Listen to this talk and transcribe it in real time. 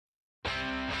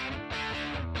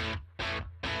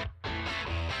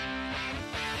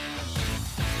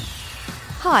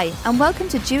Hi, and welcome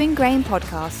to Dewing Grain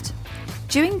Podcast.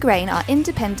 Dewing Grain are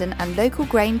independent and local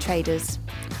grain traders.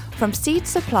 From seed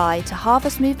supply to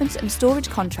harvest movements and storage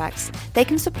contracts, they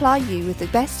can supply you with the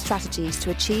best strategies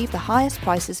to achieve the highest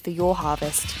prices for your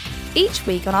harvest. Each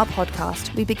week on our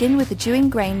podcast, we begin with the Dewing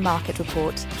Grain Market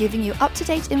Report, giving you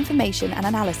up-to-date information and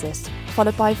analysis,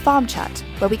 followed by Farm Chat,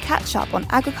 where we catch up on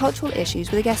agricultural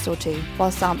issues with a guest or two while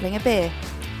sampling a beer.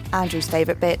 Andrew's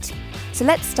favourite bit. So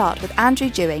let's start with Andrew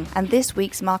Dewing and this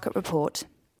week's Market Report.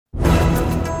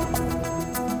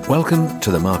 Welcome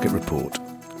to the Market Report.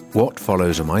 What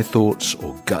follows are my thoughts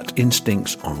or gut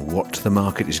instincts on what the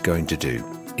market is going to do.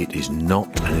 It is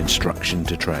not an instruction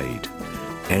to trade.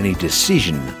 Any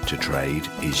decision to trade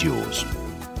is yours.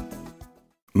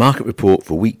 Market report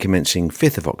for week commencing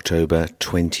 5th of October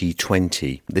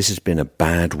 2020. This has been a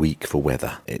bad week for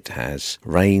weather. It has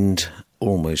rained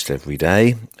almost every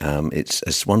day. It's,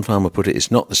 as one farmer put it,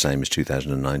 it's not the same as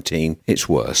 2019. It's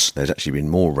worse. There's actually been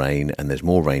more rain, and there's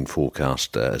more rain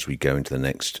forecast as we go into the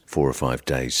next 4 or 5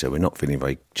 days. So we're not feeling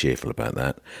very cheerful about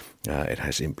that. It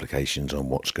has implications on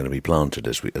what's going to be planted,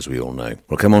 as we all know.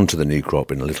 We'll come on to the new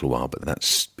crop in a little while, but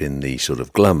that's been the sort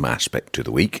of glum aspect to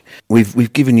the week.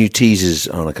 We've given you teasers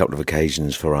on a couple of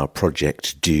occasions for our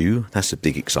Project Dew. That's a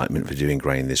big excitement for Dewing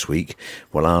Grain this week.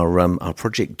 Well, our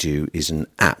Project Dew is an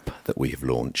app that we have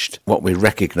launched. What we're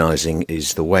recognising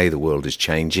is the way the world is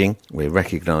changing. We're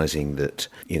recognising that,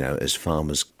 as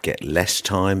farmers get less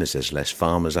time, as there's less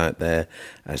farmers out there,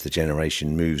 as the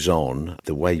generation moves on,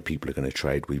 the way people are going to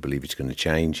trade, we believe it's going to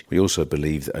change. We also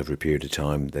believe that over a period of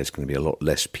time, there's going to be a lot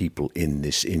less people in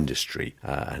this industry.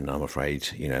 And I'm afraid,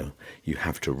 you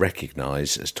have to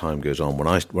recognise as time goes on.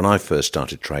 When I first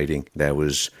started trading, there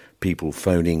was people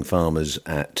phoning farmers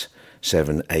at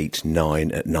 7, 8,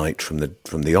 9 at night from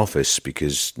the office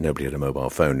because nobody had a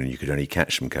mobile phone and you could only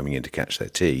catch them coming in to catch their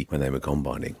tea when they were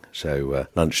combining. So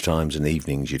lunchtimes and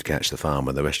evenings you'd catch the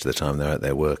farmer, the rest of the time they're out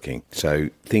there working.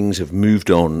 So things have moved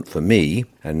on for me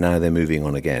and now they're moving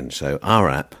on again. So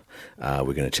our app,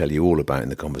 we're going to tell you all about in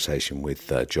the conversation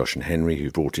with Josh and Henry,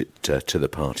 who brought it to the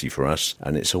party for us.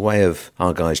 And it's a way of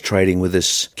our guys trading with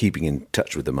us, keeping in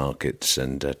touch with the markets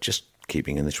and just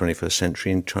keeping in the 21st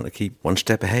century and trying to keep one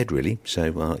step ahead, really.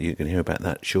 So you can hear about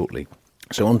that shortly.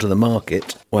 So on to the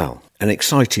market. Well, an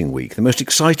exciting week. The most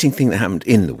exciting thing that happened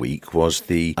in the week was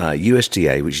the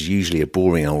USDA, which is usually a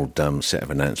boring old set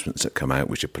of announcements that come out,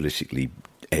 which are politically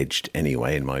edged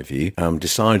anyway, in my view,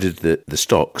 decided that the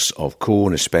stocks of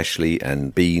corn especially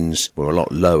and beans were a lot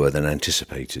lower than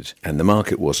anticipated. And the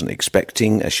market wasn't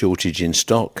expecting a shortage in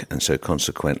stock. And so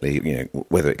consequently,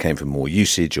 whether it came from more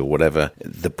usage or whatever,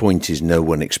 the point is no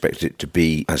one expected it to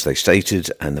be as they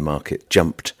stated, and the market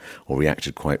jumped or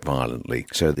reacted quite violently.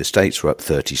 So the States were up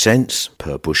 30 cents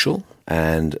per bushel,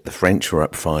 and the French were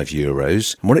up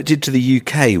 €5. And what it did to the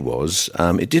UK was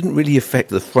it didn't really affect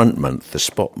the front month, the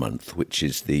spot month, which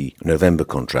is the November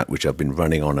contract, which I've been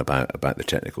running on about the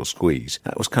technical squeeze.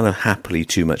 That was kind of happily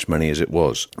too much money as it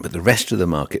was. But the rest of the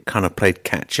market kind of played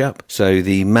catch up. So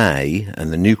the May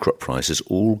and the new crop prices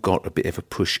all got a bit of a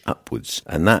push upwards.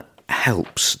 And that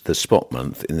helps the spot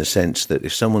month in the sense that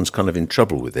if someone's kind of in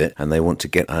trouble with it and they want to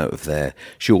get out of their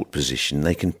short position,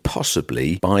 they can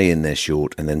possibly buy in their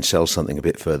short and then sell something a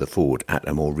bit further forward at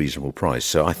a more reasonable price.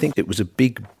 So I think it was a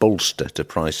big bolster to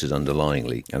prices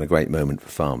underlyingly and a great moment for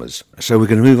farmers. So we're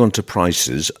going to move on to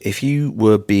prices. If you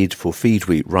were bid for feed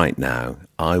wheat right now,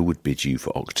 I would bid you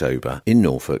for October in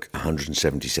Norfolk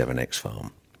 177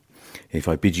 ex-farm. If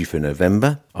I bid you for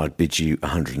November, I'd bid you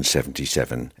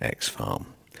 177 ex-farm.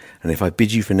 And if I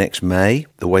bid you for next May,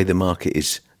 the way the market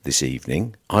is this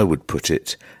evening, I would put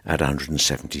it at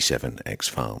 177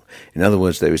 ex-farm. In other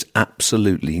words, there is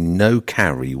absolutely no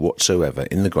carry whatsoever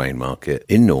in the grain market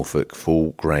in Norfolk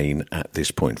for grain at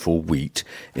this point, for wheat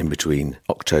in between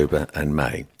October and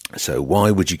May. So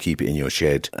why would you keep it in your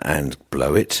shed and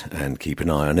blow it and keep an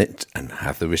eye on it and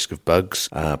have the risk of bugs?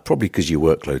 Probably because your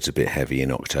workload's a bit heavy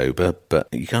in October, but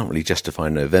you can't really justify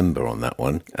November on that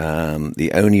one.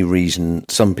 The only reason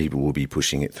some people will be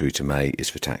pushing it through to May is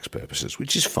for tax purposes,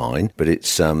 which is fine. But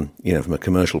it's, from a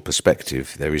commercial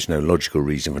perspective, there is no logical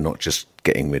reason for not just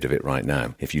getting rid of it right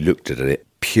now. If you looked at it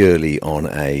purely on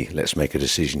a let's make a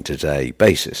decision today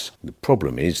basis. The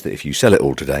problem is that if you sell it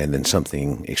all today and then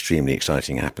something extremely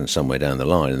exciting happens somewhere down the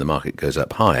line and the market goes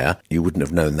up higher, you wouldn't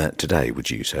have known that today, would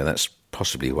you? So that's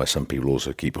possibly why some people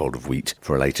also keep hold of wheat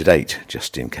for a later date,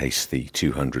 just in case the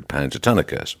 £200 a tonne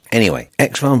occurs. Anyway,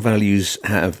 ex-farm values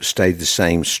have stayed the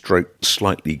same,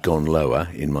 slightly gone lower,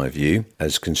 in my view.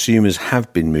 As consumers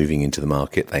have been moving into the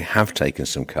market, they have taken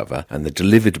some cover, and the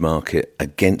delivered market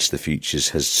against the futures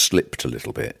has slipped a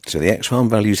little bit. So the ex-farm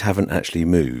values haven't actually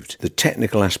moved. The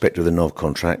technical aspect of the NOV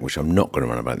contract, which I'm not going to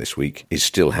run about this week, is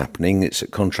still happening. It's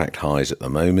at contract highs at the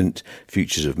moment.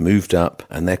 Futures have moved up,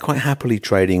 and they're quite happily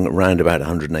trading around about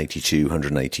 182,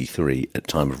 183 at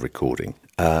time of recording.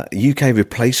 UK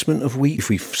replacement of wheat, if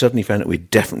we suddenly found out we'd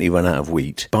definitely run out of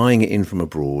wheat, buying it in from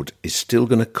abroad is still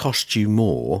going to cost you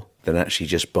more than actually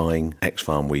just buying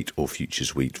ex-farm wheat or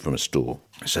futures wheat from a store.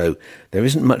 So there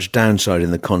isn't much downside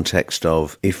in the context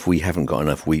of if we haven't got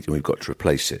enough wheat and we've got to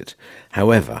replace it.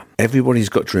 However, everybody's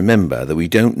got to remember that we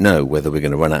don't know whether we're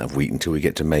going to run out of wheat until we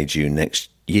get to May, June next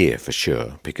year for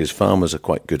sure, because farmers are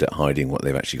quite good at hiding what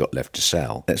they've actually got left to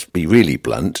sell. Let's be really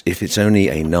blunt. If it's only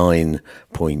a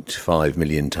 9.5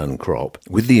 million tonne crop,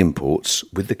 with the imports,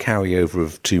 with the carryover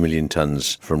of 2 million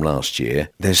tonnes from last year,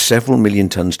 there's several million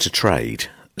tonnes to trade.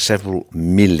 Several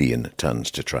million tonnes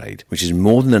to trade, which is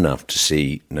more than enough to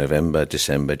see November,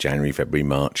 December, January, February,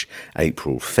 March,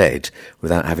 April fed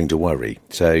without having to worry.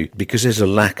 So because there's a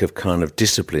lack of kind of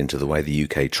discipline to the way the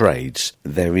UK trades,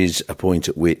 there is a point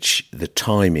at which the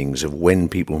timings of when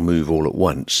people move all at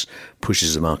once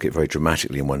pushes the market very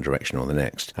dramatically in one direction or the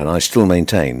next. And I still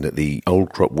maintain that the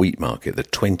old crop wheat market, the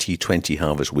 2020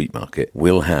 harvest wheat market,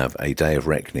 will have a day of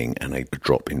reckoning and a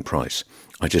drop in price.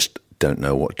 I just don't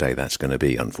know what day that's going to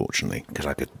be, unfortunately, because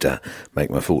I could make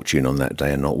my fortune on that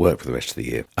day and not work for the rest of the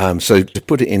year. So to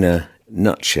put it in a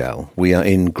nutshell, we are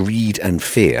in greed and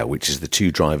fear, which is the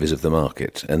two drivers of the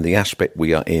market. And the aspect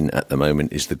we are in at the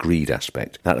moment is the greed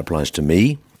aspect. That applies to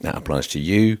me, that applies to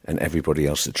you, and everybody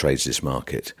else that trades this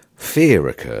market. Fear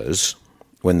occurs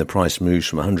when the price moves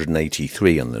from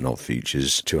 183 on the NOV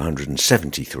futures to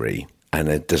 173. And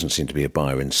there doesn't seem to be a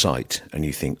buyer in sight. And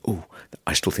you think, oh,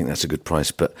 I still think that's a good price,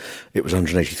 but it was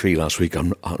 183 last week.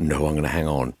 I'm going to hang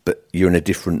on. But you're in a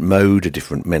different mode, a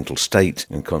different mental state,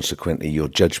 and consequently your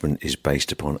judgment is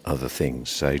based upon other things.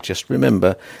 So just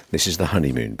remember, this is the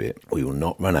honeymoon bit. We will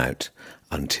not run out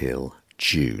until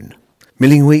June.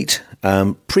 Milling wheat,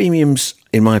 premiums,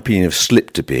 in my opinion, have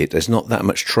slipped a bit. There's not that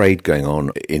much trade going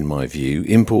on, in my view.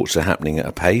 Imports are happening at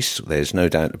a pace. There's no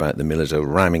doubt about the millers are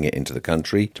ramming it into the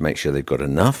country to make sure they've got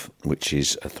enough, which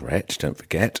is a threat, don't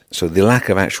forget. So the lack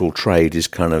of actual trade is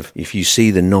kind of, if you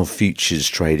see the NOV futures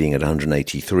trading at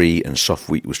 183 and soft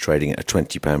wheat was trading at a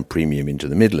 £20 premium into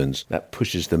the Midlands, that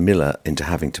pushes the miller into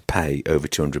having to pay over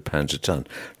 £200 a tonne.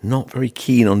 Not very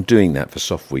keen on doing that for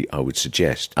soft wheat, I would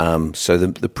suggest. So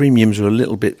the premiums are a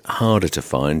little bit harder to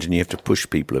find, and you have to push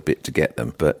people a bit to get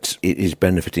them, but it is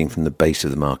benefiting from the base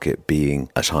of the market being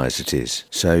as high as it is.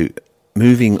 So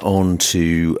moving on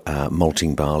to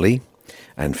malting barley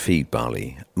and feed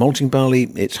barley. Malting barley,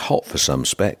 it's hot for some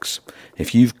specs.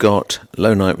 If you've got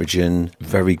low nitrogen,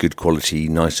 very good quality,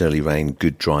 nice early rain,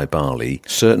 good dry barley,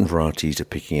 certain varieties are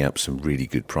picking up some really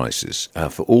good prices.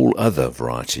 For all other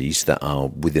varieties that are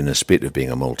within a spit of being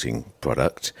a malting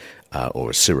product or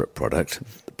a syrup product,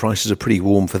 prices are pretty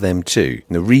warm for them too.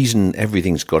 And the reason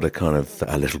everything's got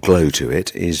a little glow to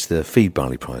it is the feed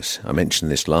barley price. I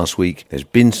mentioned this last week. There's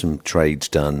been some trades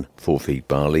done for feed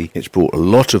barley. It's brought a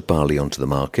lot of barley onto the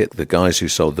market. The guys who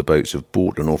sold the boats have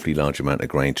bought an awfully large amount of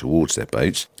grain towards their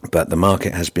boats, but the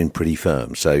market has been pretty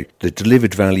firm. So the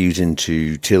delivered values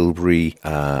into Tilbury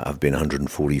have been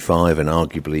 145, and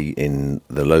arguably in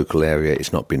the local area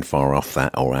it's not been far off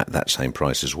that or at that same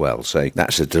price as well. So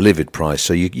that's a delivered price.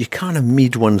 So you're kind of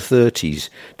mid 130s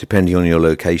depending on your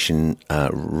location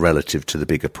relative to the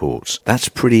bigger ports. That's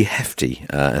pretty hefty,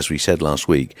 as we said last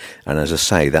week, and as I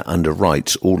say, that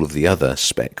underwrites all of the other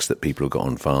specs that people have got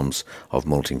on farms of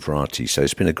malting varieties. So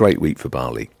it's been a great week for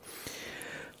barley.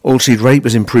 Oilseed rape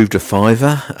was improved a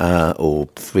 £5 or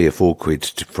 £3 or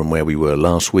 £4 from where we were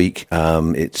last week.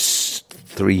 It's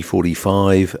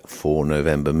 3.45 for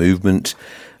November movement.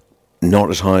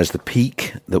 Not as high as the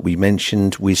peak that we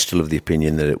mentioned. We're still of the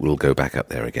opinion that it will go back up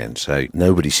there again. So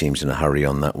nobody seems in a hurry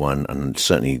on that one, and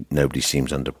certainly nobody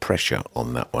seems under pressure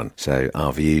on that one. So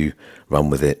our view, run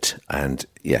with it, and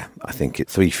yeah, I think at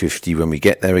 3.50 when we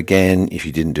get there again, if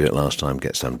you didn't do it last time,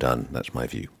 get some done. That's my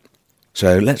view.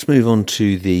 So let's move on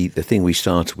to the thing we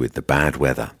started with, the bad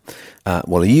weather.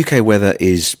 Well, the UK weather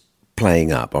is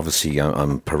playing up. Obviously,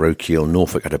 I'm parochial.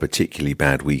 Norfolk had a particularly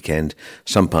bad weekend.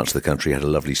 Some parts of the country had a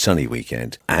lovely sunny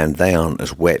weekend, and they aren't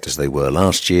as wet as they were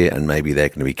last year, and maybe they're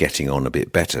going to be getting on a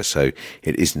bit better, so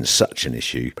it isn't such an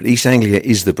issue. But East Anglia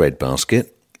is the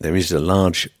breadbasket. There is a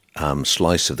large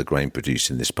slice of the grain produced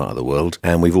in this part of the world,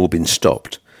 and we've all been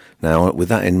stopped. Now, with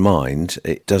that in mind,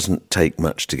 it doesn't take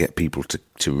much to get people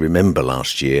to remember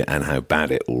last year and how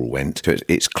bad it all went. So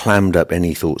it's clammed up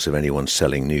any thoughts of anyone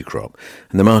selling new crop.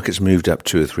 And the market's moved up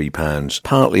 £2 or £3,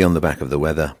 partly on the back of the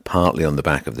weather, partly on the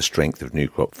back of the strength of new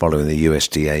crop following the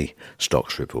USDA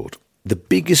stocks report. The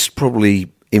biggest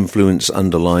probably influence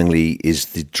underlyingly is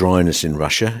the dryness in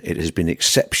Russia. It has been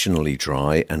exceptionally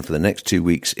dry, and for the next 2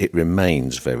 weeks it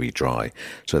remains very dry.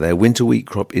 So their winter wheat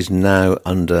crop is now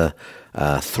under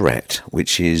threat,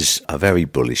 which is a very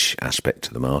bullish aspect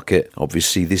to the market.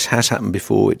 Obviously, this has happened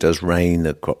before. It does rain,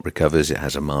 the crop recovers, it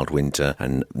has a mild winter,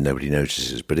 and nobody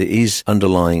notices. But it is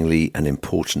underlyingly an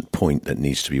important point that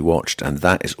needs to be watched, and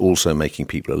that is also making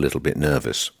people a little bit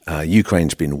nervous.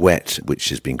 Ukraine's been wet, which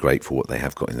has been great for what they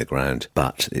have got in the ground,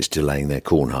 but it's delaying their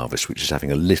corn harvest, which is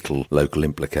having a little local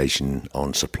implication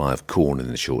on supply of corn in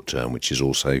the short term, which is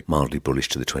also mildly bullish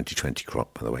to the 2020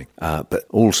 crop, by the way. But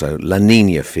also, La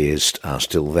Nina fears are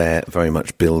still there, very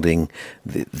much building.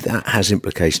 That has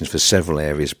implications for several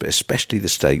areas, but especially the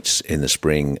states in the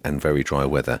spring and very dry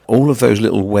weather. All of those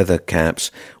little weather caps,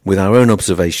 with our own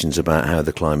observations about how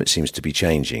the climate seems to be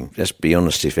changing. Let's be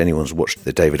honest, if anyone's watched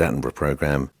the David Attenborough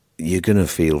programme, you're going to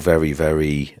feel very,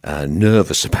 very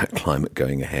nervous about climate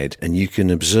going ahead. And you can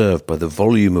observe by the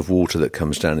volume of water that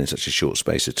comes down in such a short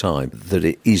space of time that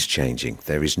it is changing.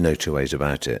 There is no two ways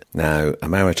about it. Now, a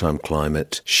maritime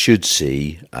climate should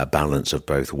see a balance of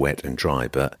both wet and dry,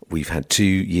 but we've had 2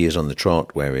 years on the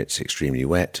trot where it's extremely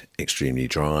wet, extremely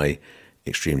dry,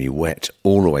 extremely wet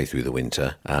all the way through the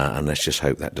winter, and let's just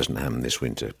hope that doesn't happen this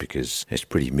winter, because it's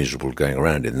pretty miserable going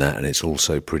around in that, and it's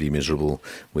also pretty miserable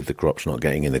with the crops not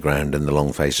getting in the ground and the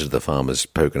long faces of the farmers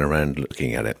poking around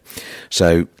looking at it.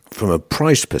 So from a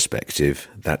price perspective,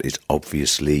 that is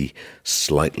obviously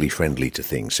slightly friendly to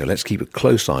things. So let's keep a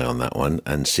close eye on that one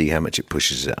and see how much it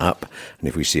pushes it up. And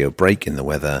if we see a break in the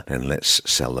weather, then let's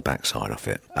sell the backside off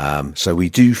it. So we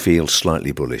do feel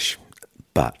slightly bullish,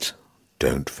 but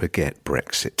don't forget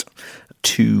Brexit.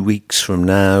 2 weeks from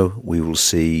now, we will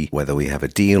see whether we have a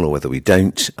deal or whether we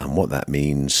don't, and what that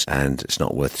means, and it's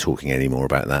not worth talking any more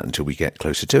about that until we get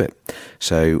closer to it.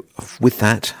 So with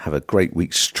that, have a great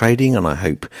week's trading, and I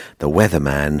hope the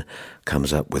weatherman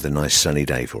comes up with a nice sunny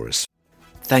day for us.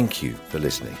 Thank you for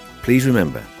listening. Please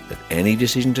remember that any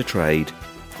decision to trade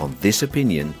on this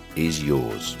opinion is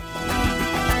yours.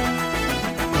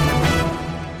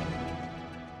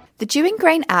 The Dewing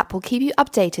Grain app will keep you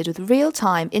updated with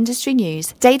real-time industry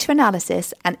news, data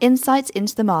analysis, and insights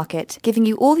into the market, giving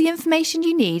you all the information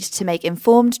you need to make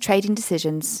informed trading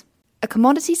decisions. A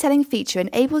commodity selling feature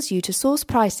enables you to source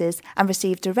prices and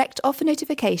receive direct offer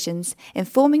notifications,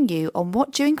 informing you on what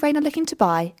Dewing Grain are looking to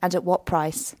buy and at what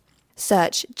price.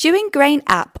 Search Dewing Grain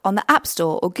app on the App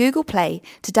Store or Google Play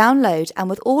to download,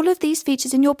 and with all of these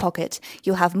features in your pocket,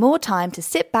 you'll have more time to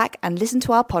sit back and listen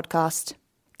to our podcast.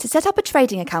 To set up a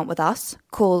trading account with us,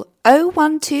 call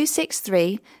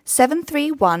 01263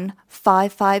 731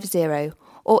 550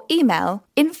 or email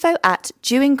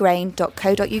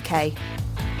info@dewinggrain.co.uk.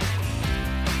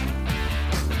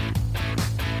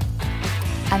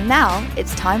 And now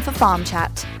it's time for Farm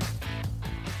Chat.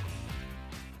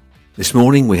 This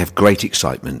morning we have great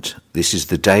excitement. This is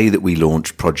the day that we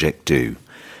launch Project Do.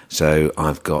 So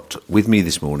I've got with me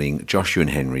this morning Joshua and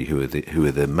Henry, who are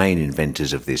the main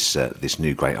inventors of this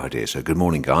new great idea. So good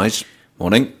morning, guys.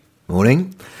 Morning.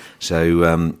 Morning.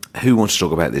 So who wants to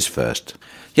talk about this first?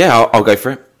 Yeah, I'll go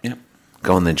for it. Yeah.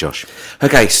 Go on then, Josh.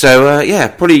 Okay, so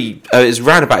probably it was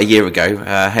around about a year ago.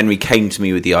 Henry came to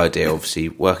me with the idea, obviously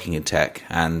working in tech,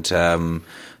 and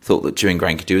thought that Dewing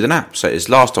Grain could do with an app. So it was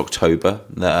last October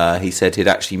that he said he'd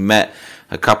actually met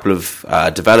a couple of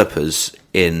developers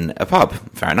in a pub.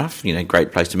 Fair enough,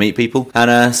 great place to meet people.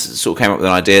 And sort of came up with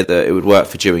an idea that it would work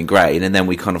for Dewing Grain, and then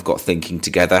we kind of got thinking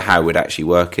together how we'd actually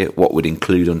work it, what would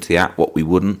include onto the app, what we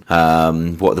wouldn't,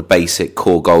 what are the basic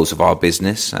core goals of our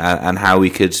business, and how we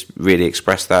could really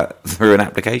express that through an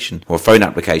application, or a phone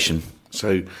application.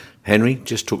 So, Henry,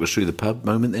 just talk us through the pub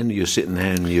moment then. You're sitting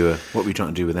there and what were you trying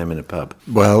to do with them in a pub?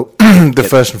 Well,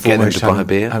 first and foremost, buy a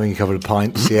beer? Having a couple of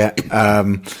pints, yeah.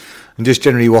 And just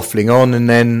generally waffling on, and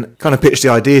then kind of pitched the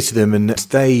idea to them, and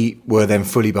they were then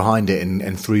fully behind it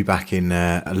and threw back in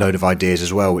a load of ideas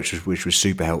as well, which was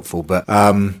super helpful. But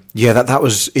that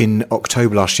was in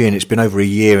October last year, and it's been over a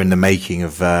year in the making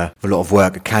of a lot of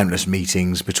work, countless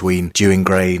meetings between Dewing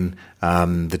Grain,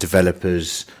 the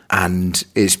developers, and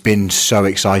it's been so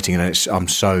exciting, and I'm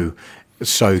so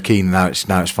keen now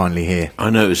it's finally here.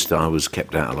 I noticed that I was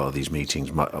kept out a lot of these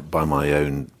meetings by my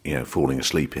own falling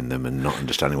asleep in them and not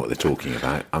understanding what they're talking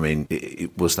about. I mean,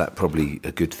 was that probably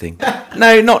a good thing?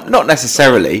 No, not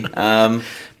necessarily.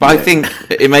 But I think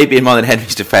it may be in mine and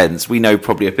Henry's defence, we know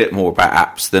probably a bit more about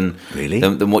apps than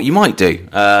what you might do.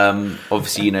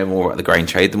 Obviously, you know more about the grain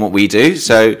trade than what we do.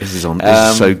 So this is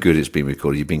so good. It's been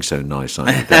recorded. You're being so nice,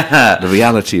 aren't you? The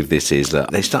reality of this is that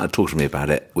they started talking to me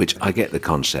about it, which I get the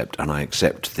concept and I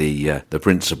accept the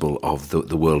principle of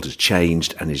the world has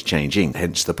changed and is changing.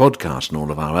 Hence the podcast and all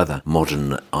of our other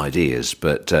modern ideas.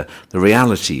 But the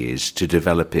reality is to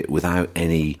develop it without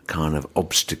any kind of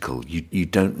obstacle. You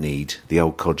don't need the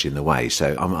old codge in the way.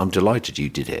 So I'm delighted you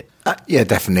did it. Yeah,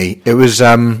 definitely. It was.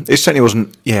 It certainly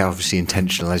wasn't. Yeah, obviously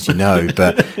intentional, as you know.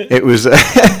 But it was.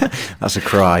 That's a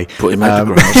cry. Put him out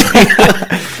the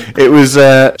grass. It was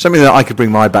something that I could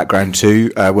bring my background to,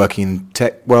 working in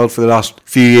tech world for the last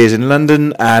few years in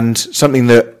London, and something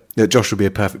that Josh would be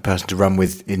a perfect person to run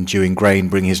with in Dewing Grain,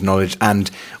 bring his knowledge, and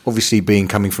obviously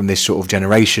coming from this sort of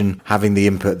generation, having the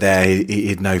input there,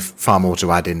 he'd know far more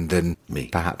to add in than me.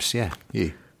 Perhaps, yeah,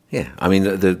 you. Yeah, I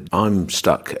mean, I'm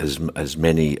stuck, as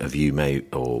many of you may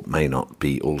or may not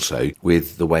be also,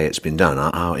 with the way it's been done.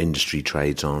 Our industry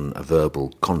trades on a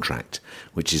verbal contract,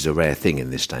 which is a rare thing in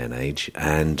this day and age.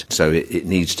 And so it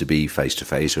needs to be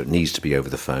face-to-face, or it needs to be over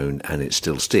the phone, and it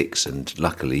still sticks. And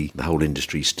luckily, the whole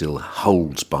industry still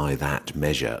holds by that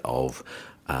measure of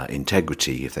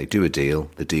integrity. If they do a deal,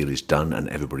 the deal is done, and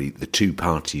everybody, the two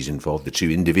parties involved, the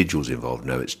two individuals involved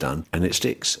know it's done, and it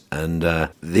sticks. And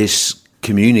this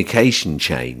communication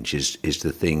change is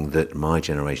the thing that my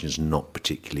generation is not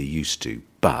particularly used to,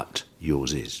 but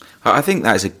yours is. I think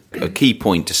that is a key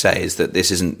point to say, is that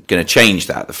this isn't going to change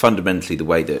that. Fundamentally, the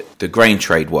way that the grain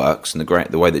trade works and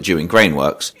the way that Dewing Grain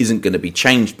works isn't going to be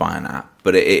changed by an app.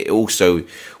 But it also,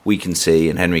 we can see,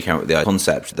 and Henry came up with the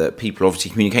concept, that people are obviously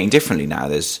communicating differently now.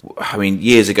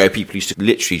 Years ago, people used to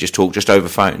literally just talk just over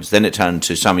phones. Then it turned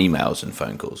to some emails and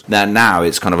phone calls. Now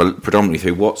it's kind of predominantly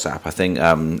through WhatsApp. I think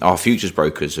our futures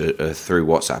brokers are through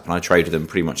WhatsApp, and I trade with them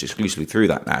pretty much exclusively through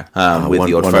that now, with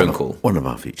the odd phone call. One of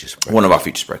our futures brokers. One of our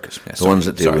futures brokers. Yeah, the ones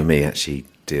that deal with me actually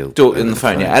deal in the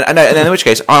phone, yeah. And in which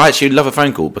case, I actually love a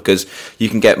phone call, because you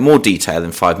can get more detail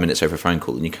in 5 minutes over a phone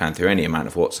call than you can through any amount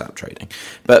of WhatsApp trading.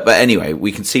 But anyway,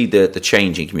 we can see the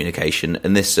change in communication,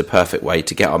 and this is a perfect way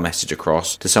to get our message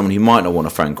across to someone who might not want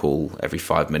a phone call every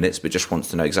 5 minutes, but just wants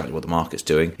to know exactly what the market's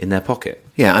doing in their pocket.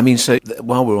 Yeah, I mean, so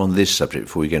while we're on this subject,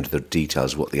 before we go into the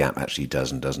details of what the app actually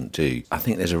does and doesn't do, I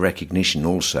think there's a recognition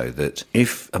also that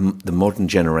if the modern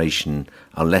generation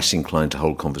are less inclined to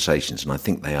hold conversations, and I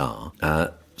think they are,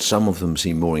 some of them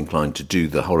seem more inclined to do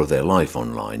the whole of their life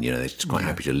online. They're quite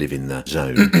happy to live in the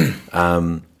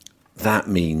zone. That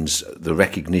means the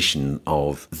recognition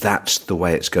of that's the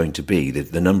way it's going to be.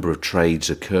 The number of trades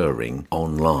occurring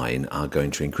online are going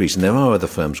to increase. And there are other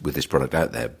firms with this product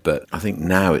out there, but I think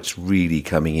now it's really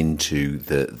coming into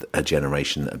a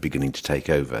generation that are beginning to take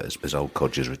over as old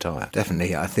codgers retire.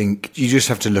 Definitely. I think you just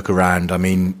have to look around. I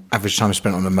mean, average time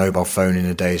spent on a mobile phone in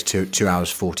a day is 2 hours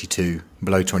 42.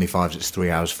 Below 25, it's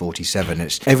 3 hours 47.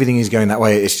 Everything is going that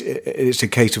way. It's a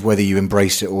case of whether you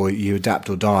embrace it or you adapt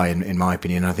or die, in my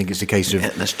opinion. I think it's a case of...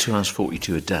 That's 2 hours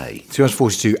 42 a day. 2 hours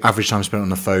 42, average time spent on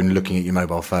the phone looking at your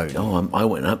mobile phone. Oh, I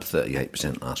went up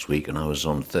 38% last week, and I was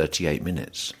on 38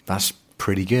 minutes. That's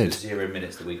pretty good. 0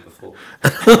 minutes the week before.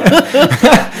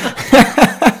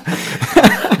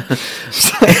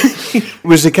 It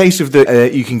was a case of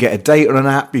that you can get a date on an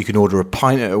app, you can order a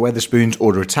pint at a Wetherspoons,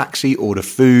 order a taxi, order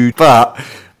food, but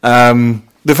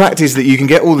the fact is that you can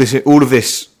get all of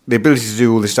this, the ability to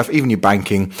do all this stuff, even your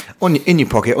banking, in your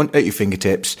pocket, at your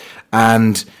fingertips,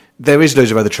 and there is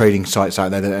loads of other trading sites out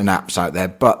there and apps out there,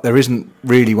 but there isn't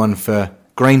really one for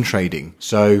grain trading.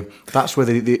 So that's where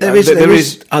there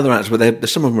is other apps, but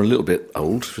some of them are a little bit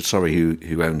old. Sorry,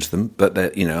 who owns them, but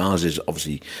ours is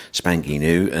obviously spanky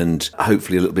new and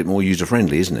hopefully a little bit more user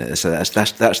friendly, isn't it? So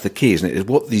that's the key, isn't it? Is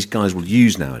what these guys will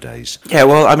use nowadays. Yeah,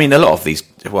 well, I mean,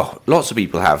 lots of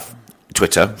people have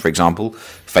Twitter, for example,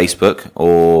 Facebook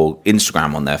or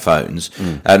Instagram on their phones,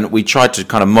 and we tried to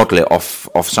kind of model it off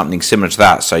something similar to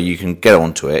that, so you can get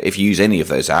onto it. If you use any of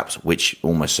those apps, which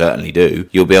almost certainly do,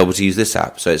 you'll be able to use this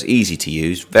app. So it's easy to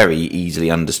use, very easily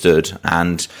understood,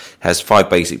 and has 5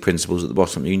 basic principles at the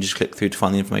bottom. You can just click through to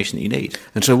find the information that you need.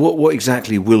 And so what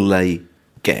exactly will they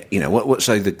get?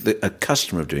 So a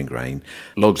customer of Dewing Grain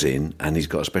logs in and he's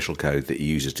got a special code that he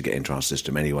uses to get into our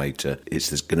system anyway.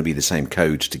 It's going to be the same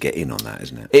code to get in on that,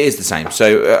 isn't it? It is the same.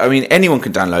 So, anyone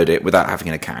can download it without having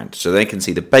an account. So they can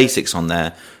see the basics on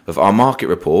there of our market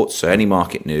reports, so any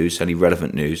market news, any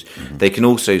relevant news. They can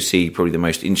also see, probably the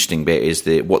most interesting bit is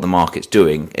what the market's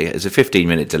doing. It's a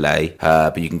 15-minute delay,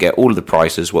 but you can get all of the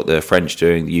prices, what the French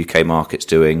doing, the UK market's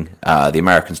doing, the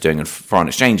Americans doing, and foreign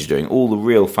exchange is doing, all the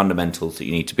real fundamentals that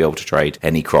you need to be able to trade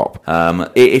any crop.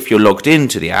 If you're logged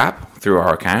into the app through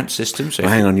our account system. So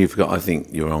hang on, you forgot. I think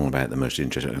you're wrong about the most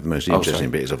interesting. The most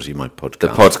interesting bit is obviously my podcast. The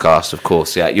podcast, of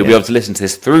course. Yeah, you'll be able to listen to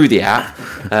this through the app.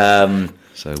 And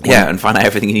find out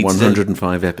everything you need.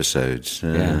 105 episodes.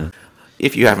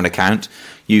 If you have an account,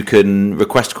 you can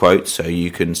request quotes, so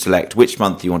you can select which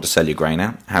month you want to sell your grain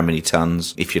at, how many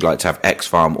tonnes, if you'd like to have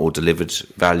ex-farm or delivered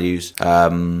values. What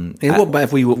about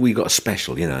if we got a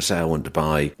special, say I want to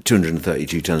buy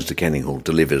 232 tonnes to Kenninghall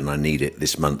delivered and I need it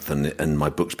this month and my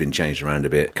book's been changed around a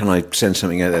bit. Can I send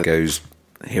something out that goes,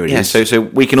 here it is? So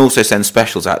we can also send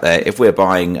specials out there. If we're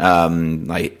buying,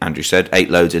 like Andrew said, 8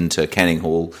 loads into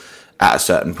Kenninghall, at a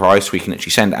certain price, we can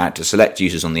actually send it out to select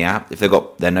users on the app. If they've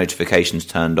got their notifications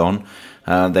turned on,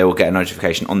 they will get a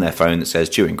notification on their phone that says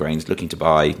Chewing Grain's looking to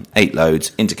buy 8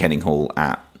 loads into Kenninghall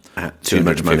at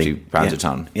 £250 a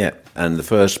tonne. Yeah, and the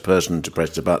first person to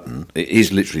press the button, it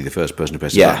is literally the first person to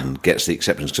press the button, gets the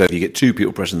acceptance. So if you get 2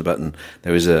 people pressing the button,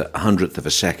 there is a 100th of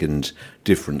a second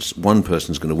difference. One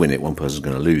person's going to win it, one person's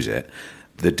going to lose it.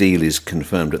 The deal is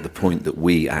confirmed at the point that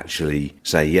we actually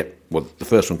say, yep, well, the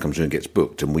first one comes in and gets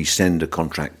booked, and we send a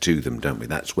contract to them, don't we?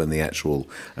 That's when the actual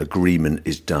agreement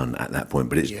is done at that point,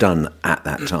 but it's done at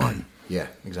that time. Yeah,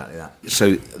 exactly that.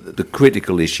 So the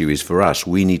critical issue is for us,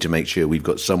 we need to make sure we've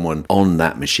got someone on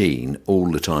that machine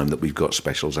all the time that we've got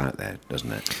specials out there,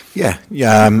 doesn't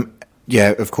it?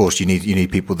 Yeah, of course, you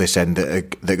need people this end that are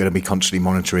going to be constantly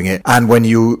monitoring it. And when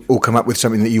you all come up with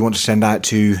something that you want to send out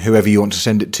to whoever you want to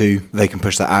send it to, they can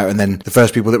push that out. And then the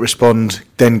first people that respond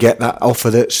then get that offer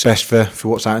that's best for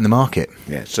what's out in the market.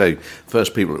 Yeah, so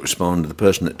first people that respond, the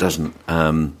person that doesn't,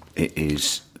 it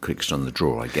is quickest on the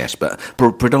draw, I guess. But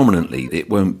predominantly, it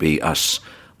won't be us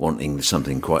wanting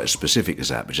something quite as specific as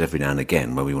that, because every now and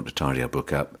again, when we want to tidy our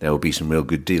book up, there will be some real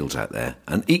good deals out there.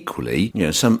 And equally,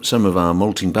 some of our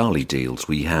malting barley deals,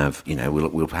 we have,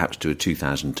 we'll perhaps do a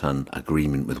 2,000 tonne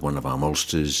agreement with one of our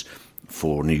maltsters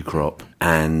for new crop,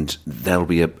 and there'll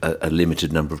be a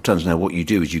limited number of tonnes. Now, what you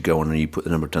do is you go on and you put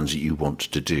the number of tonnes that you want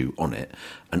to do on it,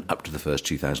 and up to the first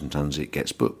 2,000 tonnes, it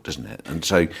gets booked, doesn't it? And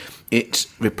so it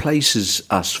replaces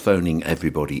us phoning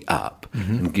everybody up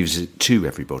and gives it to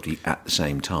everybody at the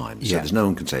same time. So there's no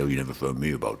one can say, you never phoned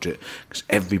me about it, because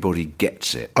everybody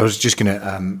gets it. I was just going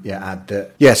to add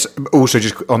that. Yes, also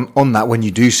just on that, when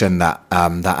you do send that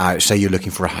out, say you're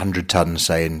looking for 100 tonnes,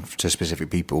 saying to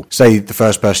specific people, say the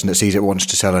first person that sees it wants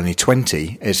to sell only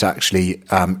 20, it's actually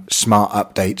smart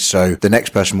updates, so the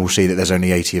next person will see that there's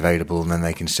only 80 available, and then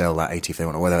they can sell that 80 if they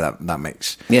want, or whether that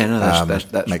makes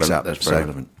that's very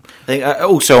relevant. I think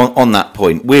also on that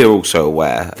point, we're also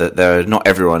aware that not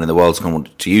everyone in the world is going to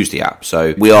want to use the app.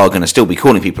 So we are going to still be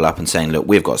calling people up and saying, look,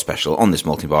 we've got a special on this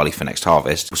malting barley for next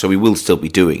harvest. So we will still be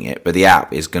doing it, but the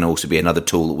app is going to also be another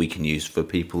tool that we can use for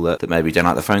people that maybe don't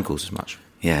like the phone calls as much.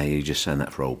 Yeah, you just send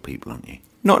that for old people, aren't you?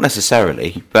 Not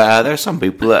necessarily, but there are some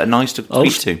people that are nice to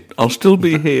speak to. I'll still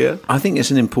be here. I think it's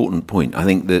an important point. I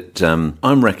think that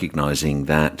I'm recognising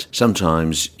that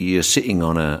sometimes you're sitting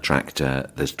on a tractor,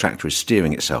 the tractor is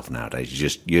steering itself nowadays.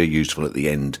 You're useful at the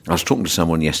end. I was talking to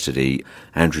someone yesterday,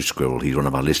 Andrew Squirrel, he's one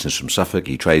of our listeners from Suffolk,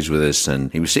 he trades with us,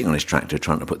 and he was sitting on his tractor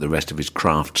trying to put the rest of his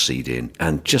craft seed in.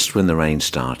 And just when the rain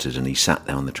started and he sat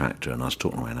there on the tractor and I was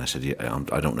talking away and I said, I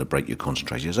don't want to break your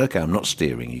concentration. He says, okay, I'm not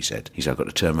steering, he said. I've got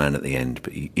to turn around at the end,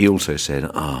 but he also said,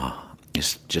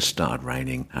 it's just started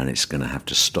raining and it's going to have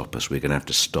to stop us. We're going to have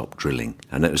to stop drilling.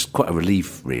 And it was quite a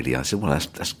relief, really. I said, well,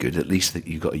 that's good. At least that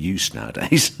you've got a use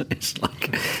nowadays. It's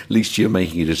like, at least you're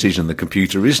making a decision the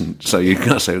computer isn't. So you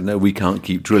can't say, no, we can't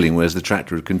keep drilling, whereas the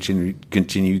tractor would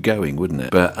continue going, wouldn't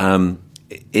it? But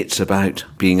it's about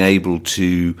being able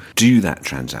to do that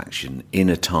transaction in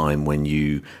a time when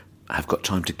you have got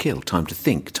time to kill, time to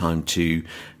think, time to,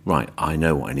 right, I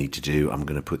know what I need to do, I'm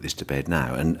going to put this to bed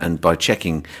now. And by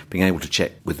being able to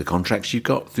check with the contracts you've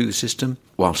got through the system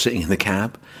while sitting in the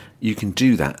cab, you can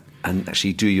do that and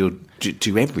actually do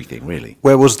everything, really.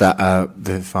 Where was that,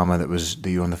 the farmer that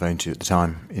you were on the phone to at the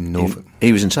time in Norfolk?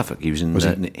 He was in Suffolk. He was in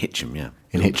Hitcham, yeah.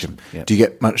 In Hitcham. Yeah. Do you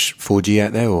get much 4G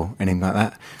out there or anything like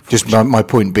that? Just my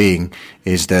point being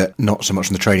is that not so much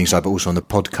on the trading side, but also on the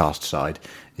podcast side,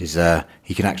 is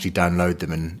he can actually download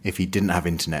them, and if he didn't have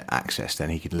internet access, then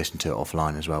he could listen to it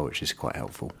offline as well, which is quite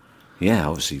helpful. Yeah,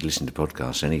 obviously listen to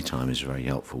podcasts any time is very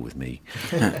helpful with me.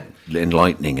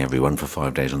 Enlightening everyone for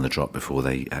 5 days on the trot before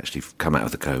they actually come out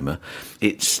of the coma.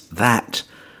 It's that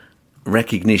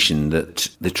recognition that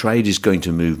the trade is going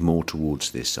to move more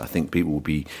towards this. I think people will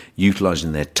be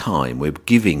utilising their time. We're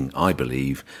giving, I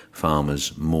believe,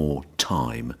 farmers more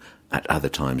time at other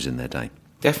times in their day.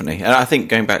 Definitely. And I think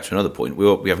going back to another point,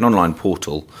 we have an online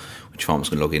portal which farmers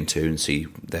can log into and see.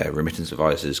 Their remittance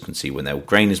advisors can see when their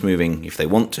grain is moving if they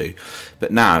want to.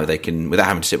 But now they can, without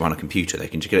having to sit behind a computer, they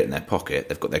can just get it in their pocket.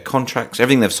 They've got their contracts,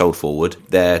 everything they've sold forward,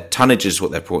 their tonnage is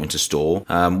what they've brought into store,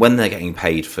 when they're getting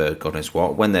paid for God knows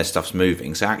what, when their stuff's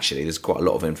moving. So actually there's quite a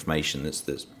lot of information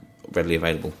that's readily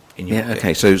available in your pocket.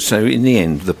 Okay, so in the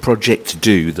end, the project to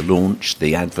do, the launch,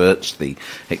 the adverts, the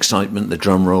excitement, the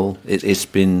drum roll, it's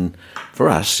been, for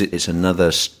us, it's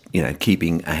another,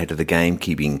 keeping ahead of the game,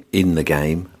 keeping in the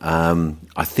game.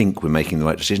 I think we're making the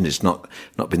right decision. It's not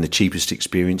been the cheapest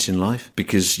experience in life,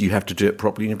 because you have to do it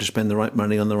properly. You have to spend the right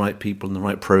money on the right people and the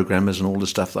right programmers and all the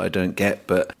stuff that I don't get.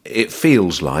 But it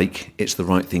feels like it's the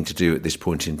right thing to do at this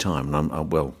point in time. And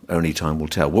only time will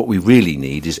tell. What we really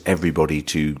need is everybody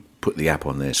to put the app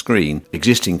on their screen,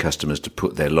 existing customers to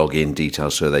put their login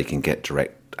details so they can get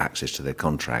direct access to their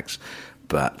contracts.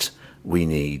 But we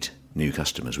need new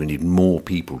customers. We need more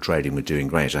people trading with Doing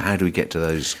Grain. So how do we get to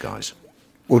those guys?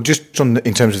 Well, just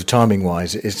in terms of the timing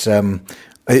wise, it's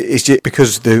just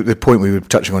because the point we were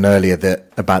touching on earlier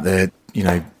about the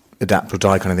adapt or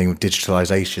die kind of thing with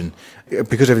digitalisation,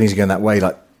 because everything's going that way.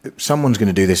 Like, someone's going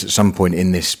to do this at some point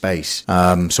in this space.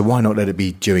 So why not let it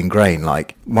be Doing Grain?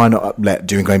 Like, why not let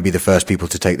Doing Grain be the first people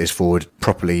to take this forward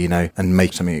properly, and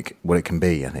make something what it can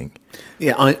be, I think.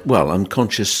 Yeah, I'm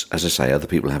conscious, as I say, other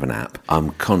people have an app.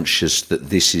 I'm conscious that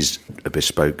this is a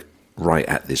bespoke, right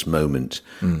at this moment,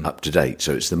 up to date.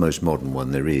 So it's the most modern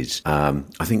one there is.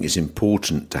 I think it's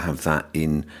important to have that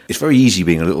in. It's very easy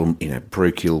being a little,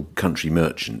 parochial country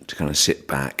merchant to kind of sit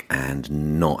back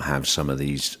and not have some of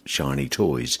these shiny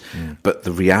toys. But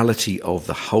the reality of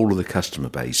the whole of the customer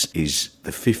base is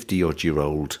the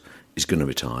 50-odd-year-old is going to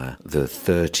retire, the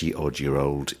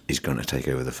 30-odd-year-old is going to take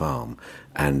over the farm,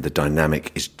 and the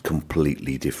dynamic is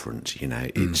completely different.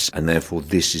 And therefore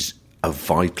this is a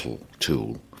vital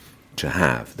tool to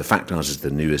have. The fact is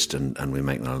the newest, and we're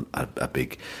making a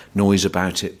big noise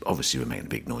about it. Obviously we're making a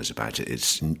big noise about it.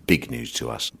 It's big news to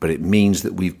us, but it means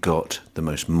that we've got the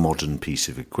most modern piece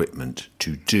of equipment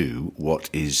to do what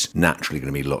is naturally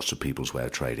going to be lots of people's way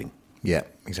of trading. Yeah,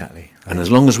 exactly. And as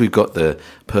long as we've got the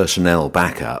personnel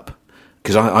backup,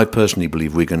 because I personally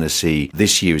believe we're going to see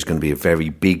this year is going to be a very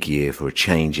big year for a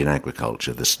change in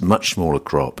agriculture. There's much smaller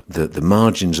crop. The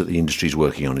margins that the industry is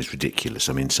working on is ridiculous.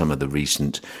 I mean, some of the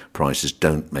recent prices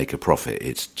don't make a profit.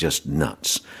 It's just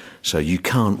nuts. So you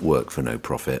can't work for no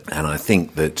profit. And I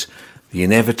think that the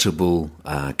inevitable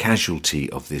casualty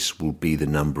of this will be the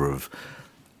number of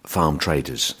farm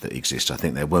traders that exist. I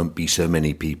think there won't be so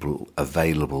many people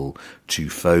available to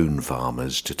phone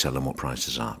farmers to tell them what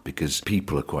prices are, because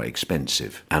people are quite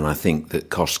expensive. And I think that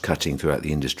cost cutting throughout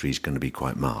the industry is going to be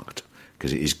quite marked,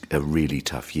 because it is a really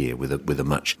tough year with a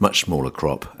much smaller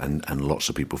crop and lots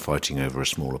of people fighting over a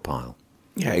smaller pile.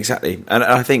 Yeah, exactly. And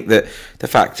I think that the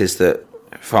fact is that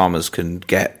farmers can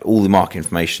get all the market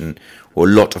information, or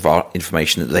a lot of our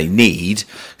information that they need,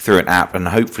 through an app, and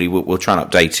hopefully we'll try and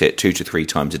update it 2 to 3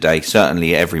 times a day.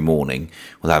 Certainly every morning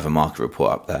we'll have a market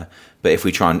report up there. But if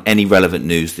we try on any relevant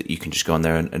news, that you can just go on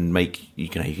there and make, you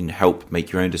can help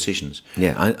make your own decisions.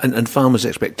 Yeah, and farmers'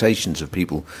 expectations of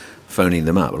people phoning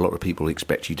them up. A lot of people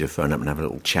expect you to phone up and have a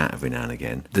little chat every now and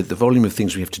again. The volume of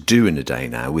things we have to do in a day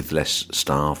now, with less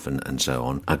staff and so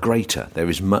on, are greater. There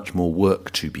is much more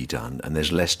work to be done, and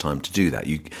there's less time to do that.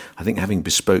 I think having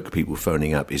bespoke people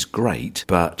phoning up is great,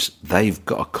 but they've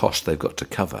got a cost they've got to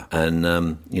cover. And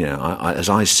as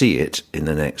I see it, in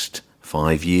the next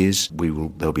 5 years,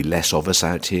 there'll be less of us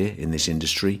out here in this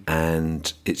industry,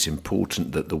 and it's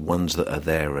important that the ones that are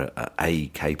there are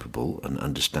capable and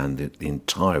understand the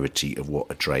entirety of what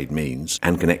a trade means,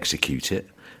 and can execute it,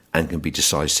 and can be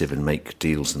decisive and make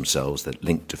deals themselves that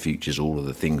link to futures, all of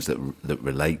the things that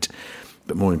relate.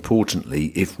 But more importantly,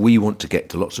 if we want to get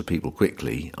to lots of people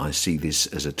quickly, I see this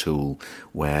as a tool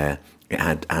where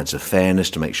it adds a fairness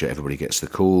to make sure everybody gets the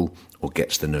call or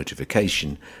gets the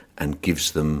notification, and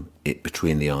gives them it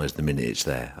between the eyes the minute it's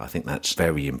there. I think that's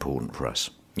very important for us.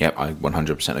 Yeah, I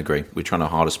 100% agree. We're trying our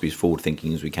hardest to be as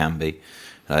forward-thinking as we can be.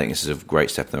 I think this is a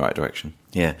great step in the right direction.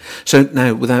 Yeah. So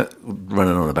now, without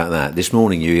running on about that, this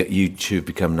morning you two have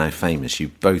become now famous.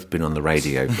 You've both been on the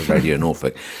radio for Radio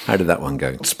Norfolk. How did that one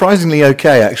go? Surprisingly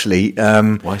okay, actually.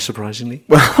 Why surprisingly?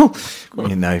 Well,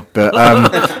 but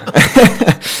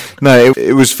no,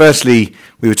 it was, firstly,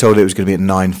 we were told it was going to be at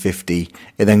 9:50.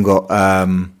 It then got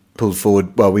pulled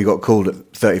forward. Well, we got called at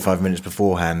 35 minutes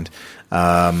beforehand.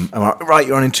 And we're like, right,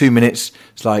 you're on in 2 minutes.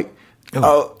 It's like,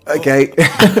 Oh, okay.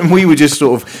 And we were just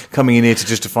sort of coming in here to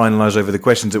finalise over the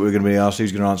questions that we were going to be asked.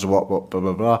 Who's going to answer what, blah,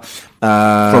 blah, blah.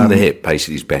 From the hip,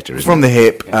 basically, is better, isn't it? From the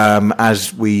hip,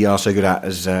 as we are so good at,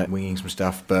 as winging some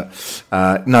stuff. But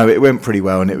no, it went pretty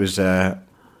well, and it was, a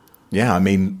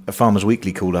Farmers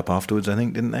Weekly called up afterwards, I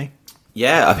think, didn't they?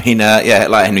 Yeah, I mean,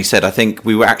 like Henry said, I think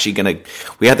we were actually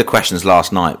we had the questions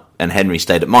last night, and Henry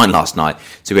stayed at mine last night,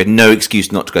 so we had no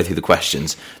excuse not to go through the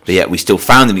questions, but yet we still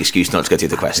found an excuse not to go through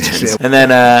the questions. And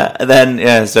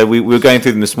then, so we were going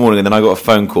through them this morning, and then I got a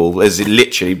phone call, as it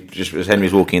literally just as Henry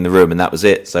was walking in the room, and that was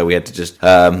it. So we had to just, shoot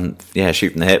from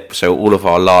the hip. So all of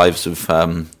our lives of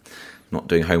not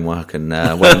doing homework and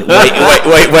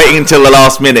waiting until the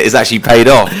last minute is actually paid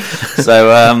off.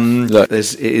 So look,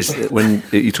 it is when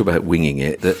you talk about winging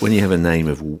it, that when you have a name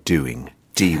of doing,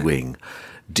 D-wing,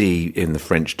 D in the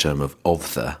French term of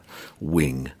the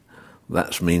wing,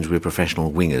 that means we're professional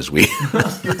wingers.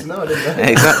 That's good to know, I didn't know.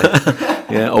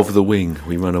 Exactly. Yeah, of the wing,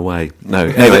 we run away. No,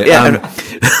 anyway,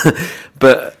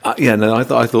 but I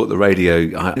thought the radio,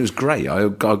 it was great. I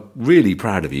got really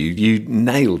proud of you. You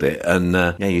nailed it,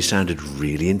 and you sounded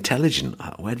really intelligent.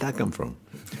 Where'd that come from?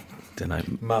 Don't know.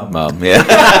 Mum, yeah.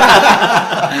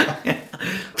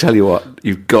 Tell you what,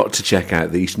 you've got to check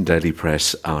out the Eastern Daily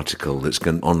Press article that's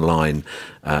gone online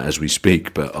as we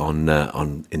speak. But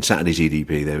in Saturday's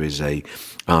EDP, there is a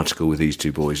article with these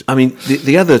two boys. I mean,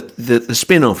 the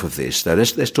spin-off of this, though,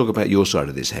 let's talk about your side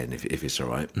of this, Hen, if it's all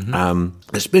right. Mm-hmm.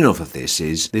 The spin-off of this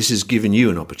has given you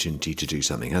an opportunity to do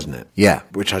something, hasn't it? Yeah,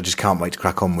 which I just can't wait to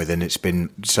crack on with, and it's been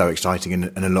so exciting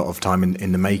and a lot of time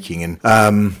in the making.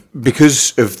 And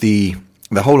because of the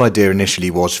whole idea initially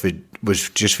was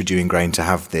just for Dewing Grain to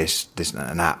have this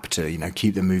an app to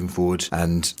keep them moving forward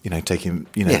and take him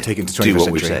to 21st century. Do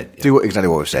what we've said. Do exactly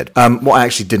what we've said. What I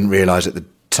actually didn't realise at the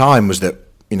time was that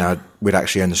we'd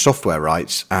actually own the software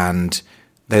rights, and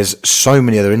there's so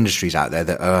many other industries out there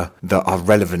that are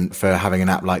relevant for having an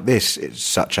app like this,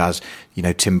 such as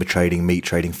timber trading, meat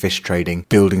trading, fish trading,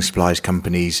 building supplies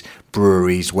companies,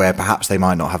 breweries, where perhaps they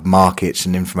might not have markets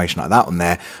and information like that on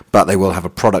there, but they will have a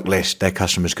product list. Their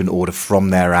customers can order from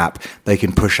their app. They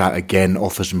can push out, again,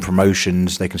 offers and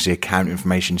promotions. They can see account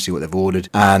information, see what they've ordered.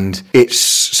 And it's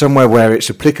somewhere where it's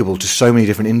applicable to so many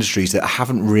different industries that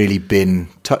haven't really been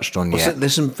touched on yet. So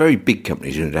there's some very big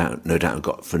companies who no doubt have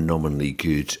got phenomenally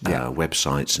good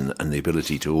websites and the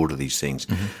ability to order these things.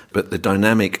 Mm-hmm. But the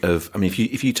dynamic of,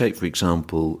 if you take, for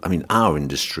example, our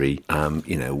industry,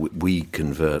 we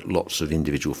convert lots of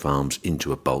individual farms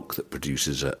into a bulk that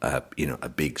produces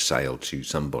a big sale to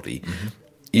somebody. Mm-hmm.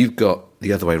 You've got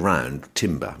the other way around,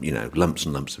 timber, lumps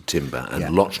and lumps of timber,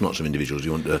 and lots and lots of individuals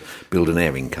who want to build an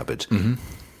airing cupboard. Mm-hmm.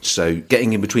 So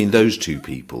getting in between those two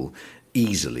people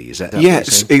easily, is that?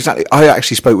 Yes, exactly. I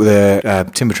actually spoke with a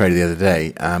timber trader the other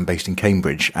day, based in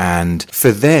Cambridge, and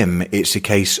for them, it's a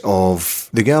case of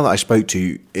the girl that I spoke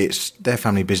to. It's their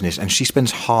family business, and she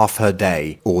spends half her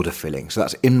day order filling. So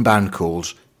that's inbound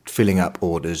calls, filling up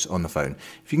orders on the phone.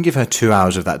 If you can give her 2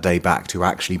 hours of that day back to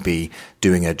actually be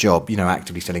doing her job,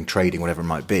 actively selling, trading, whatever it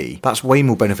might be, that's way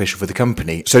more beneficial for the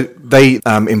company. So they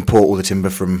import all the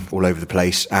timber from all over the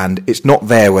place, and it's not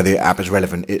there where the app is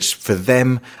relevant. It's for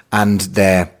them and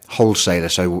their wholesaler.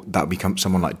 So that would become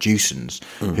someone like Jewson's,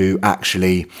 who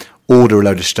actually order a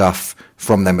load of stuff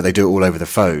from them, but they do it all over the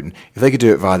phone. If they could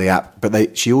do it via the app,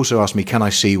 but she also asked me, can I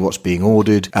see what's being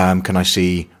ordered? Can I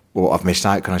see what I've missed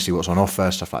out? Can I see what's on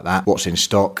offer? Stuff like that. What's in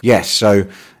stock? Yes. So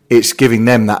it's giving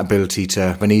them that ability to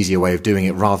have an easier way of doing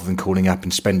it rather than calling up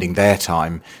and spending their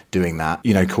time doing that.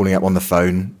 Calling up on the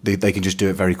phone, they can just do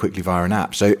it very quickly via an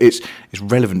app. So it's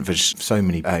relevant for so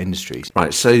many industries.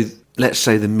 Right. So let's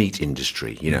say the meat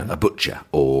industry, a butcher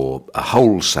or a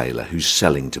wholesaler who's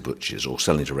selling to butchers or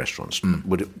selling to restaurants.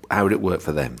 How would it work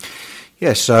for them?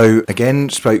 Yeah, so again,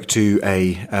 spoke to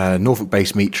a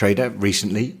Norfolk-based meat trader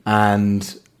recently,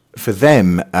 and for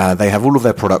them, they have all of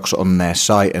their products on their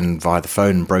site and via the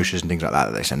phone and brochures and things like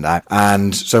that they send out.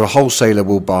 And so a wholesaler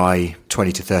will buy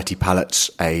 20 to 30 pallets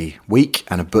a week,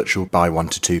 and a butcher will buy 1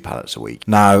 to 2 pallets a week.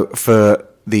 Now, for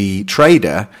the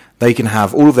trader, they can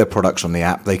have all of their products on the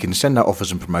app. They can send out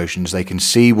offers and promotions. They can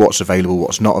see what's available,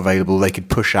 what's not available. They could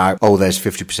push out, there's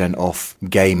 50% off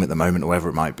game at the moment, or whatever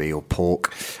it might be, or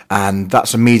pork. And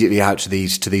that's immediately out to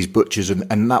these butchers,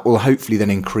 and that will hopefully then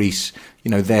increase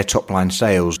their top line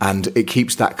sales, and it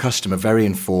keeps that customer very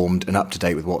informed and up to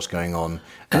date with what's going on.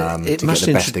 It must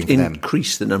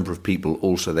increase the number of people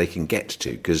also they can get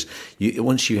to, because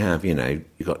once you have, you've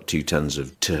got 2 tons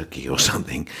of turkey or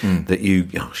something that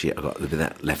I've got a bit of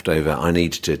that left over. I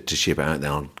need to ship it out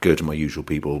there. I'll go to my usual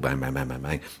people, bang, bang, bang, bang,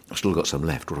 bang. I've still got some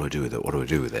left. What do I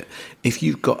do with it? If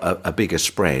you've got a bigger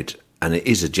spread, and it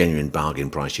is a genuine bargain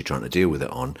price you're trying to deal with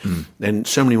it on, then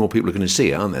so many more people are going to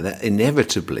see it, aren't there? That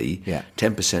inevitably,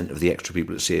 10% of the extra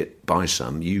people that see it buy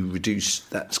some, you reduce,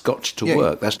 that's got to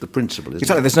work. That's the principle, isn't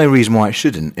Exactly. it? There's no reason why it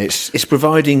shouldn't. It's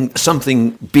providing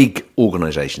something big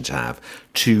organisations have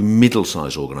to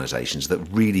middle-sized organisations that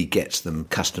really gets them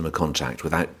customer contact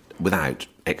without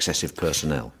excessive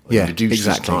personnel. It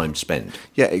reduces time spent.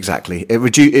 Yeah, exactly. It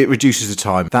reduces the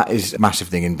time. That is a massive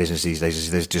thing in business these days,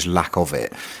 is there's just lack of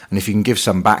it. And if you can give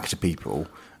some back to people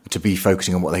to be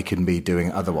focusing on what they can be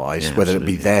doing otherwise, whether it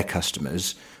be their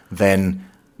customers, then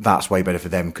that's way better for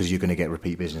them, because you're going to get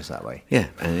repeat business that way. Yeah,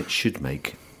 and it should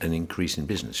make an increase in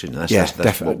business, shouldn't it?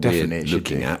 That's what definitely we're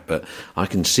looking at, but I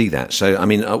can see that. So, I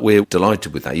mean, we're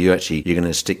delighted with that. You're going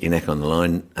to stick your neck on the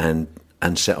line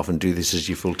and set off and do this as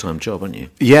your full-time job, aren't you?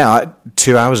 Yeah,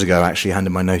 2 hours ago, I actually handed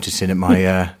my notice in at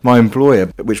my my employer,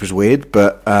 which was weird,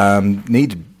 but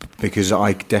needed, because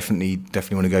I definitely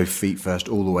want to go feet first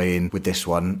all the way in with this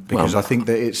one, because I think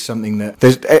that it's something that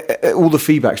there's all the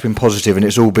feedback's been positive, and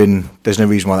it's all been, there's no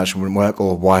reason why that wouldn't work,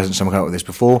 or why hasn't someone come up with this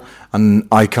before, and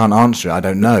I can't answer it. I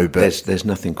don't know, but there's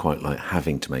nothing quite like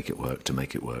having to make it work to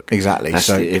make it work. Exactly.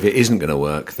 So if it isn't going to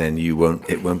work, then it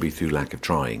won't be through lack of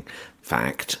trying.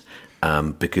 Fact.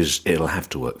 Because it'll have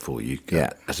to work for you.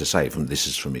 As I say, this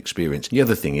is from experience. The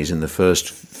other thing is, in the first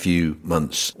few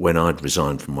months when I'd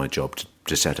resigned from my job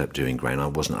to set up Doing Grain, I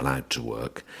wasn't allowed to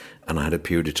work, and I had a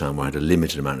period of time where I had a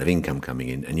limited amount of income coming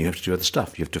in, and you have to do other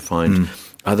stuff. You have to find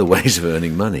other ways of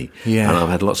earning money. And I've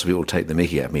had lots of people take the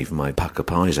mickey at me for my Pucker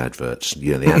Pies adverts. They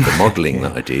had the modelling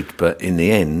that I did, but in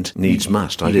the end, needs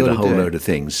must. I did a whole load of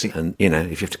things, and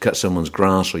if you have to cut someone's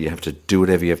grass, or you have to do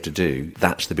whatever you have to do,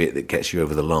 that's the bit that gets you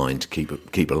over the line to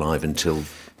keep alive until...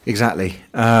 Exactly.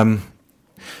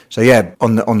 So yeah,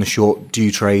 on the short,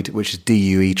 Due Trade, which is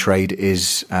DUE Trade,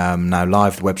 is now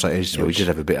live. The website is. Yeah, we did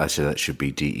have a bit. I said that should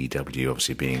be DEW,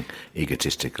 obviously being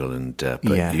egotistical, and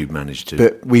but you managed to.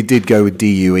 But we did go with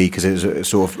DUE because it was a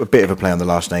sort of a bit of a play on the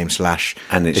last name /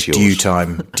 and it's yours.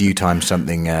 due time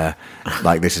something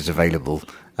like this is available.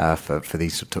 For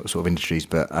these sort of industries,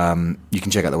 but you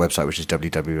can check out the website, which is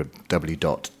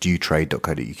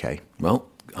www.duetrade.co.uk. Well,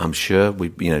 I'm sure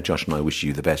Josh and I wish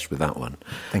you the best with that one.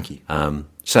 Thank you.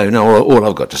 So no, all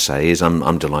I've got to say is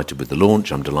I'm delighted with the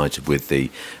launch. I'm delighted with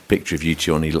the picture of you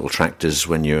two on your little tractors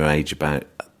when you're age about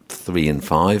 3 and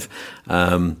 5.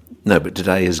 No, but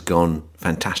today has gone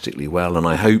fantastically well, and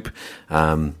I hope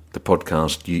the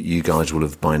podcast, you guys will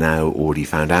have by now already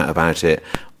found out about it,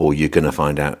 or you're going to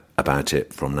find out about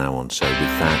it from now on. So with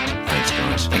that, thanks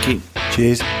guys. Thank you.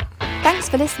 Cheers. Thanks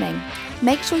for listening.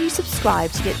 Make sure you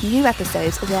subscribe to get new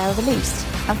episodes as they are released,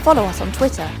 and follow us on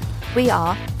Twitter. We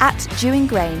are @Dewing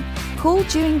Grain. Call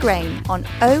Dewing Grain on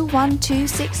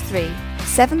 01263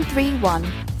 731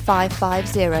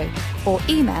 550 or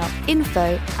email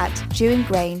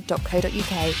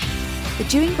info@dewinggrain.co.uk. The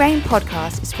Dewing Grain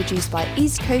podcast is produced by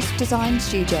East Coast Design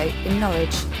Studio in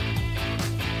Norwich.